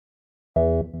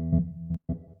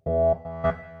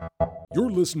You're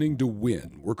listening to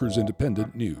WIN, Workers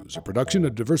Independent News, a production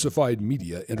of Diversified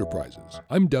Media Enterprises.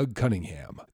 I'm Doug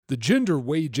Cunningham. The gender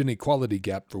wage inequality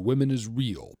gap for women is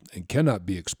real and cannot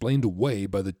be explained away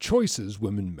by the choices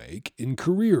women make in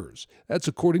careers. That's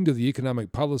according to the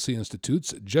Economic Policy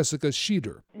Institute's Jessica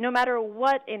Sheeter. No matter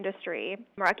what industry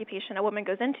or occupation a woman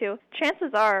goes into,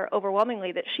 chances are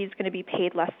overwhelmingly that she's going to be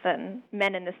paid less than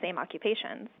men in the same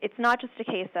occupations. It's not just a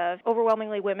case of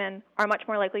overwhelmingly women are much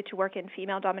more likely to work in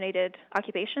female-dominated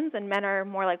occupations and men are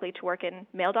more likely to work in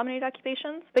male-dominated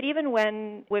occupations. But even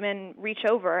when women reach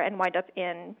over and wind up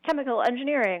in chemical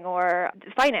engineering or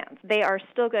finance, they are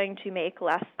still going to make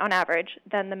less on average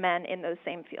than the men in those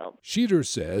same fields. Sheeter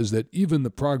says that even the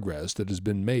progress that has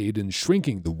been made in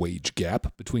shrinking the wage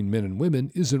gap between men and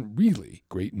women isn't really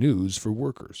great news for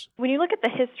workers. When you look at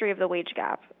the history of the wage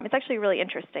gap, it's actually really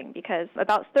interesting because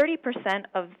about 30%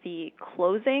 of the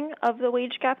closing of the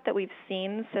wage gap that we've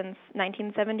seen since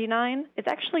 1979 is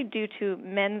actually due to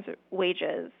men's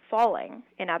wages falling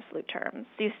in absolute terms.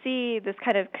 So you see this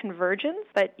kind of convergence,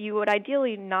 but you would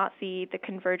ideally not see the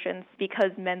convergence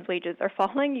because men's wages are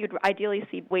falling. You'd ideally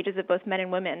see wages of both men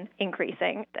and women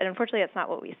increasing, and unfortunately that's not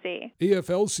what we see.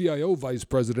 AFL-CIO Vice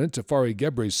President Tefere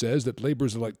Gebre says that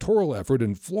Labor's electoral effort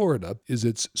in Florida is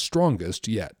its strongest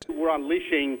yet. We're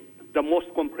unleashing the most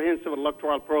comprehensive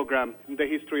electoral program in the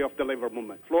history of the labor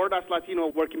movement. Florida's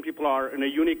Latino working people are in a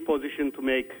unique position to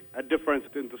make a difference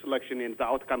in this election and the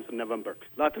outcomes in November.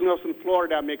 Latinos in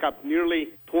Florida make up nearly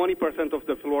 20% of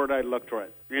the Florida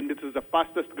electorate, and this is the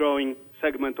fastest growing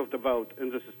segment of the vote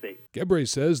in this state. Gebre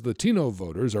says Latino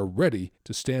voters are ready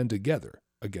to stand together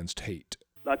against hate.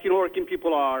 Latino working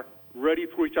people are ready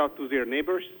to reach out to their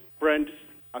neighbors, friends,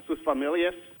 sus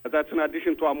familias. That's in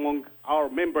addition to among our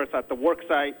members at the work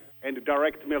site and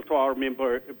direct mail to our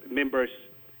members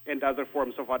and other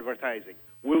forms of advertising.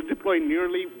 We'll deploy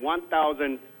nearly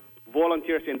 1,000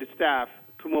 volunteers and staff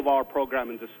to move our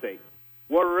program in the state.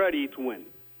 We're ready to win.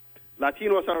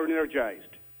 Latinos are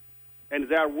energized, and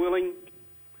they are willing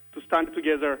to stand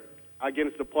together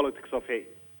against the politics of hate.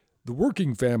 The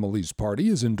Working Families Party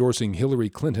is endorsing Hillary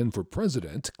Clinton for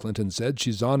president. Clinton said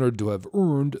she's honored to have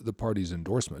earned the party's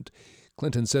endorsement.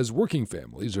 Clinton says working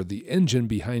families are the engine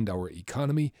behind our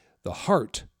economy, the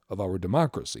heart of our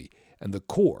democracy, and the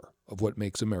core of what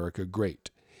makes America great.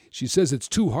 She says it's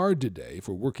too hard today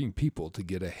for working people to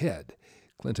get ahead.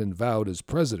 Clinton vowed as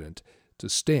president to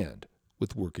stand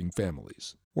with working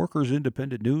families. Workers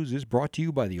Independent News is brought to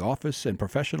you by the Office and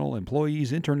Professional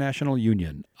Employees International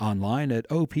Union, online at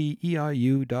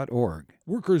opeiu.org.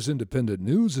 Workers Independent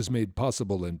News is made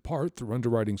possible in part through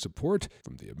underwriting support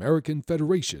from the American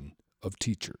Federation of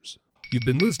Teachers. You've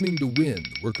been listening to WIN,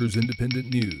 Workers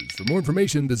Independent News. For more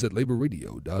information, visit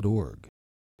laborradio.org.